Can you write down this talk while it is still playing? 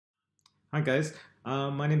Hi guys,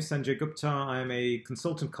 my name is Sanjay Gupta. I'm a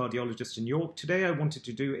consultant cardiologist in York. Today I wanted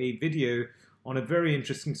to do a video on a very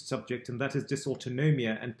interesting subject, and that is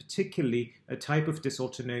dysautonomia, and particularly a type of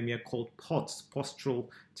dysautonomia called POTS, postural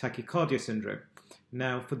tachycardia syndrome.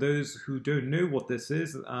 Now, for those who don't know what this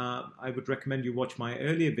is, I would recommend you watch my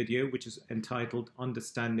earlier video, which is entitled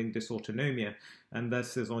Understanding Dysautonomia, and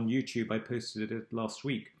this is on YouTube. I posted it last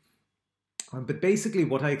week. But basically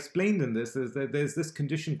what I explained in this is that there's this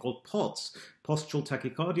condition called POTS, postural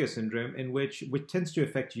tachycardia syndrome, which tends to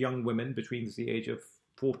affect young women between the age of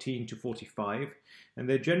 14 to 45, and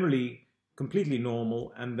they're generally completely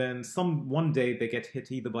normal, and then one day they get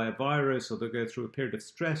hit either by a virus or they go through a period of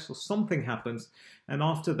stress or something happens, and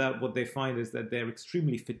after that what they find is that they're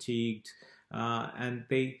extremely fatigued, and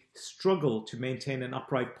they struggle to maintain an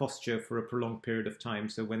upright posture for a prolonged period of time.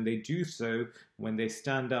 So when they do so, when they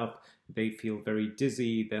stand up, they feel very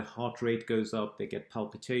dizzy, their heart rate goes up, they get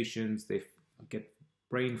palpitations, they get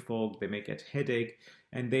brain fog, they may get headache,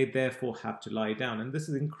 and they therefore have to lie down. And this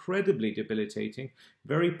is incredibly debilitating,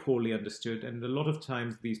 very poorly understood, and a lot of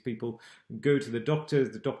times these people go to the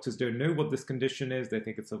doctors don't know what this condition is, they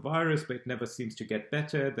think it's a virus, but it never seems to get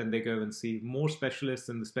better. Then they go and see more specialists,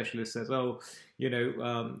 and the specialist says, oh,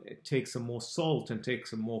 take some more salt and take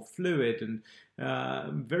some more fluid, and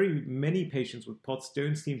very many patients with POTS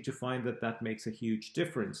don't seem to find that that makes a huge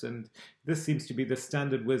difference, and this seems to be the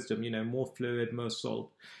standard wisdom, more fluid, more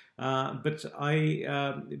salt. But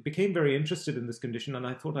I became very interested in this condition, and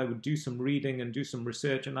I thought I would do some reading and do some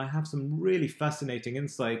research, and I have some really fascinating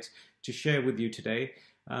insights to share with you today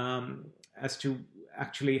as to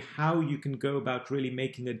actually how you can go about really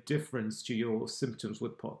making a difference to your symptoms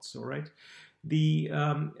with POTS, all right? The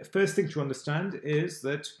first thing to understand is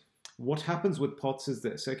that what happens with POTS is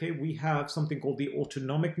this, okay? We have something called the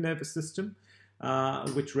autonomic nervous system,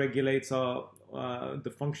 which regulates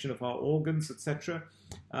the function of our organs, etc.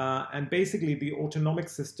 And basically the autonomic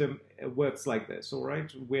system works like this, all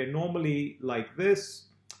right? We're normally like this.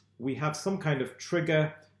 We have some kind of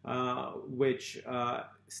trigger which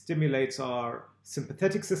stimulates our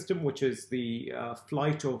sympathetic system, which is the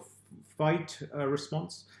flight or fight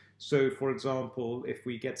response. So for example, if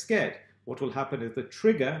we get scared, what will happen is the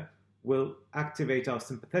trigger will activate our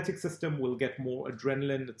sympathetic system, we'll get more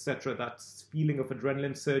adrenaline, etc., that feeling of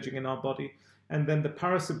adrenaline surging in our body, and then the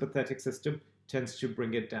parasympathetic system tends to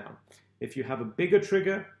bring it down. If you have a bigger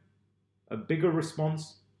trigger, a bigger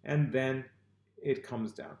response, and then it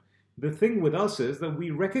comes down. The thing with us is that we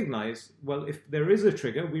recognize, well, if there is a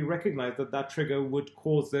trigger, we recognize that that trigger would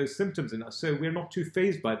cause those symptoms in us, so we're not too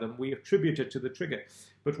fazed by them, we attribute it to the trigger.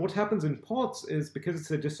 But what happens in POTS is, because it's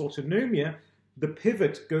a dysautonomia, the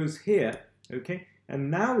pivot goes here, okay? And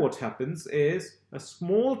now what happens is a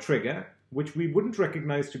small trigger, which we wouldn't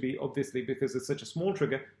recognize to be, obviously, because it's such a small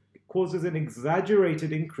trigger, causes an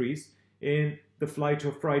exaggerated increase in the flight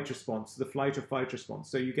or fight response, the flight or fight response.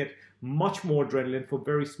 So you get much more adrenaline for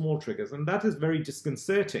very small triggers. And that is very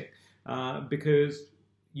disconcerting because,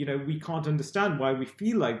 we can't understand why we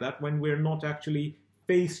feel like that when we're not actually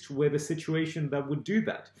faced with a situation that would do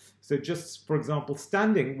that. So just, for example,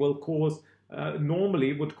 standing will cause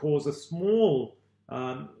normally would cause a small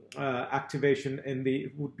activation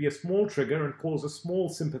would be a small trigger and cause a small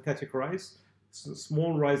sympathetic rise,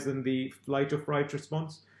 small rise in the flight or fright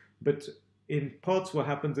response. But in POTS, what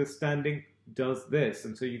happens is standing does this,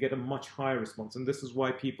 and so you get a much higher response. And this is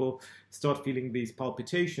why people start feeling these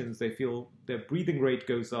palpitations. They feel their breathing rate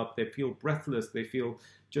goes up, they feel breathless, they feel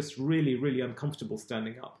just really, really uncomfortable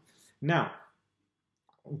standing up. Now,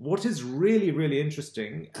 what is really, really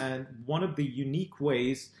interesting, and one of the unique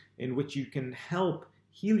ways in which you can help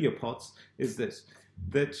heal your POTS is this,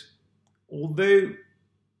 that although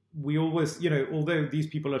we always, although these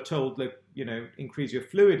people are told, like, increase your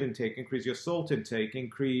fluid intake, increase your salt intake,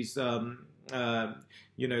 increase, your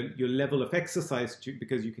level of exercise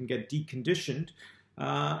because you can get deconditioned,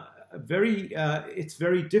 it's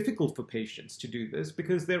very difficult for patients to do this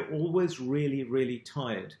because they're always really, really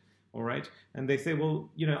tired. All right. And they say, well,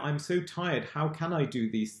 I'm so tired. How can I do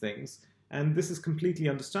these things? And this is completely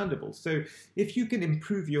understandable. So if you can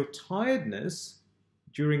improve your tiredness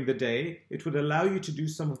during the day, it would allow you to do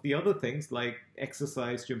some of the other things like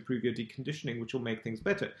exercise to improve your deconditioning, which will make things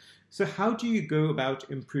better. So how do you go about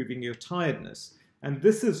improving your tiredness? And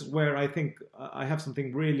this is where I think I have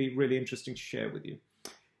something really, really interesting to share with you.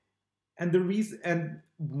 And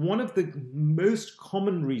one of the most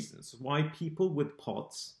common reasons why people with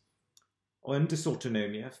POTS or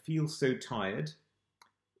dysautonomia feel so tired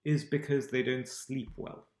is because they don't sleep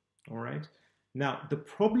well, all right? Now, the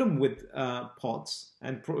problem with POTS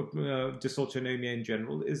and dysautonomia in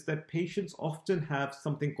general is that patients often have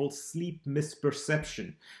something called sleep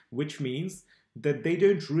misperception, which means that they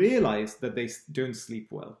don't realize that they don't sleep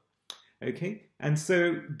well. Okay, and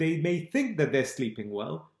so they may think that they're sleeping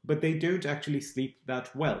well, but they don't actually sleep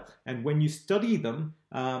that well. And when you study them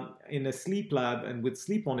in a sleep lab and with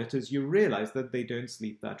sleep monitors, you realize that they don't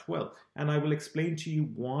sleep that well. And I will explain to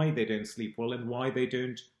you why they don't sleep well and why they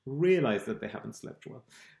don't realize that they haven't slept well.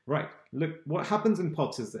 Right, look, what happens in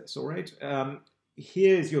POTS is this, all right?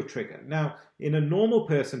 Here's your trigger. Now, in a normal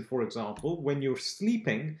person, for example, when you're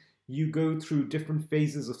sleeping, you go through different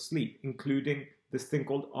phases of sleep, including this thing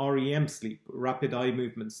called REM sleep, rapid eye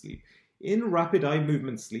movement sleep. In rapid eye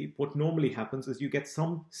movement sleep, what normally happens is you get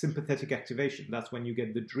some sympathetic activation. That's when you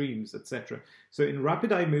get the dreams, etc. So in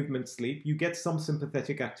rapid eye movement sleep, you get some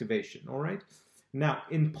sympathetic activation, all right? Now,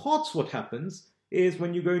 in POTS, what happens is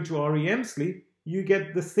when you go into REM sleep, you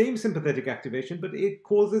get the same sympathetic activation, but it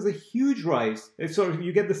causes a huge rise. Sorry,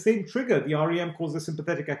 you get the same trigger. The REM causes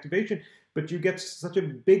sympathetic activation, but you get such a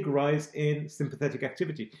big rise in sympathetic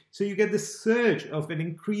activity. So you get this surge of an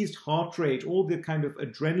increased heart rate, all the kind of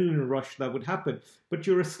adrenaline rush that would happen, but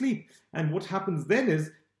you're asleep. And what happens then is,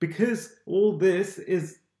 because all this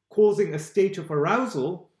is causing a state of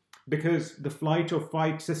arousal, because the flight or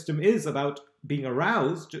fight system is about being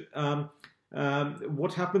aroused,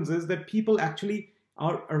 what happens is that people actually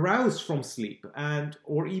are aroused from sleep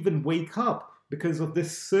or even wake up because of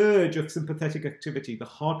this surge of sympathetic activity, the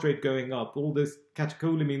heart rate going up, all these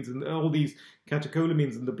catecholamines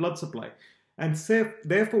in the blood supply. And so,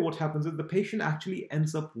 therefore, what happens is the patient actually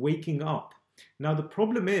ends up waking up. Now, the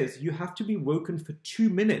problem is you have to be woken for 2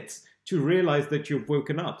 minutes to realize that you've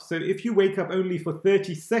woken up. So if you wake up only for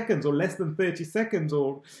 30 seconds or less than 30 seconds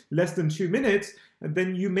or less than 2 minutes,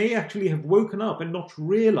 then you may actually have woken up and not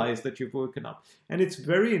realize that you've woken up. And it's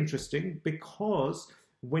very interesting because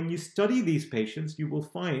when you study these patients, you will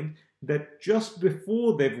find that just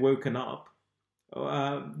before they've woken up,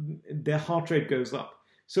 their heart rate goes up.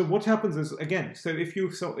 So what happens is, again, so if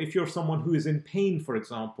you're someone who is in pain, for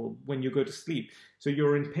example, when you go to sleep, so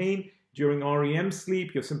you're in pain during REM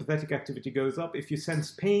sleep, your sympathetic activity goes up. If you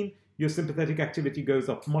sense pain, your sympathetic activity goes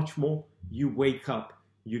up much more. You wake up.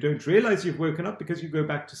 You don't realize you've woken up because you go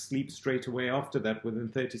back to sleep straight away after that within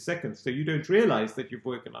 30 seconds. So you don't realize that you've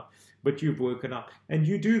woken up, but you've woken up. And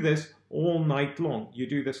you do this all night long. You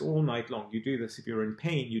do this all night long. You do this if you're in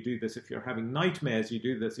pain. You do this if you're having nightmares. You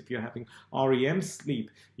do this if you're having REM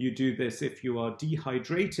sleep. You do this if you are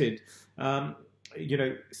dehydrated. And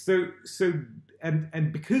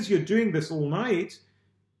because you're doing this all night,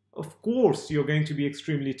 of course, you're going to be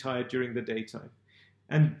extremely tired during the daytime.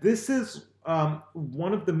 And this is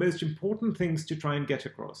one of the most important things to try and get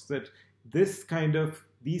across, that this kind of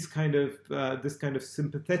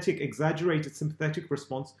sympathetic, exaggerated sympathetic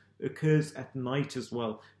response occurs at night as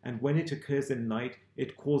well. And when it occurs at night,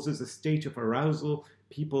 it causes a state of arousal.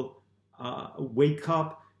 People wake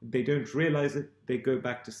up, they don't realize it, they go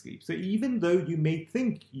back to sleep. So even though you may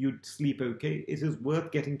think you'd sleep okay, it is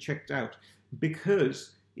worth getting checked out,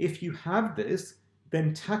 because if you have this,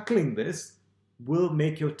 then tackling this will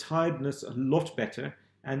make your tiredness a lot better.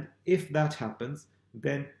 And if that happens,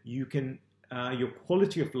 then you can your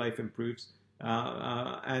quality of life improves,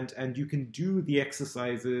 and you can do the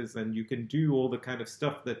exercises and you can do all the kind of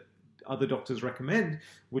stuff that other doctors recommend,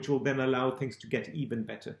 which will then allow things to get even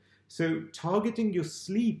better. So targeting your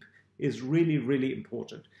sleep is really, really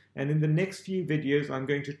important. And in the next few videos, I'm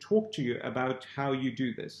going to talk to you about how you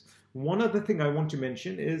do this. One other thing I want to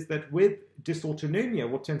mention is that with dysautonomia,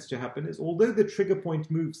 what tends to happen is, although the trigger point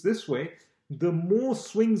moves this way, the more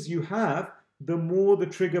swings you have, the more the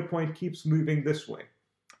trigger point keeps moving this way.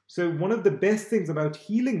 So one of the best things about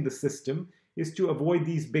healing the system is to avoid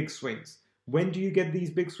these big swings. When do you get these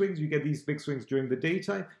big swings? You get these big swings during the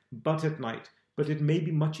daytime, but at night. But it may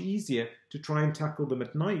be much easier to try and tackle them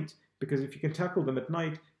at night, because if you can tackle them at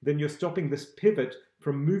night, then you're stopping this pivot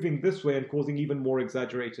from moving this way and causing even more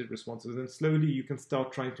exaggerated responses. And slowly you can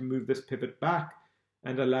start trying to move this pivot back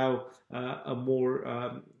and allow a more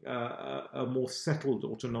settled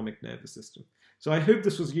autonomic nervous system. So I hope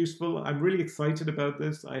this was useful. I'm really excited about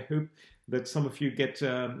this. I hope that some of you get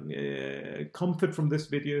comfort from this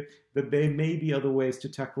video, that there may be other ways to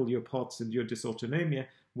tackle your POTS and your dysautonomia,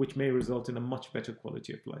 which may result in a much better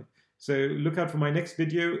quality of life. So look out for my next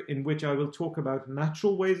video, in which I will talk about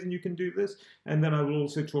natural ways and you can do this. And then I will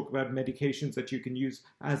also talk about medications that you can use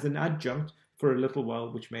as an adjunct for a little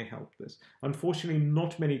while, which may help this. Unfortunately,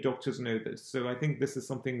 not many doctors know this, so I think this is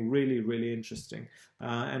something really, really interesting.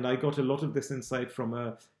 And I got a lot of this insight from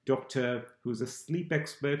a doctor who's a sleep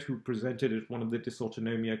expert who presented at one of the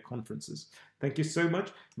Dysautonomia conferences. Thank you so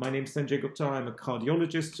much. My name is Sanjay Gupta. I'm a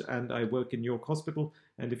cardiologist and I work in York Hospital.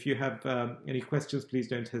 And if you have any questions, please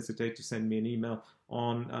don't hesitate to send me an email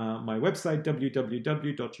on my website,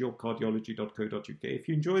 www.yorkcardiology.co.uk. If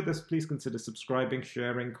you enjoyed this, please consider subscribing,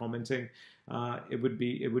 sharing, commenting. It would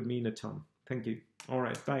mean a ton. Thank you. All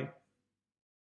right, bye.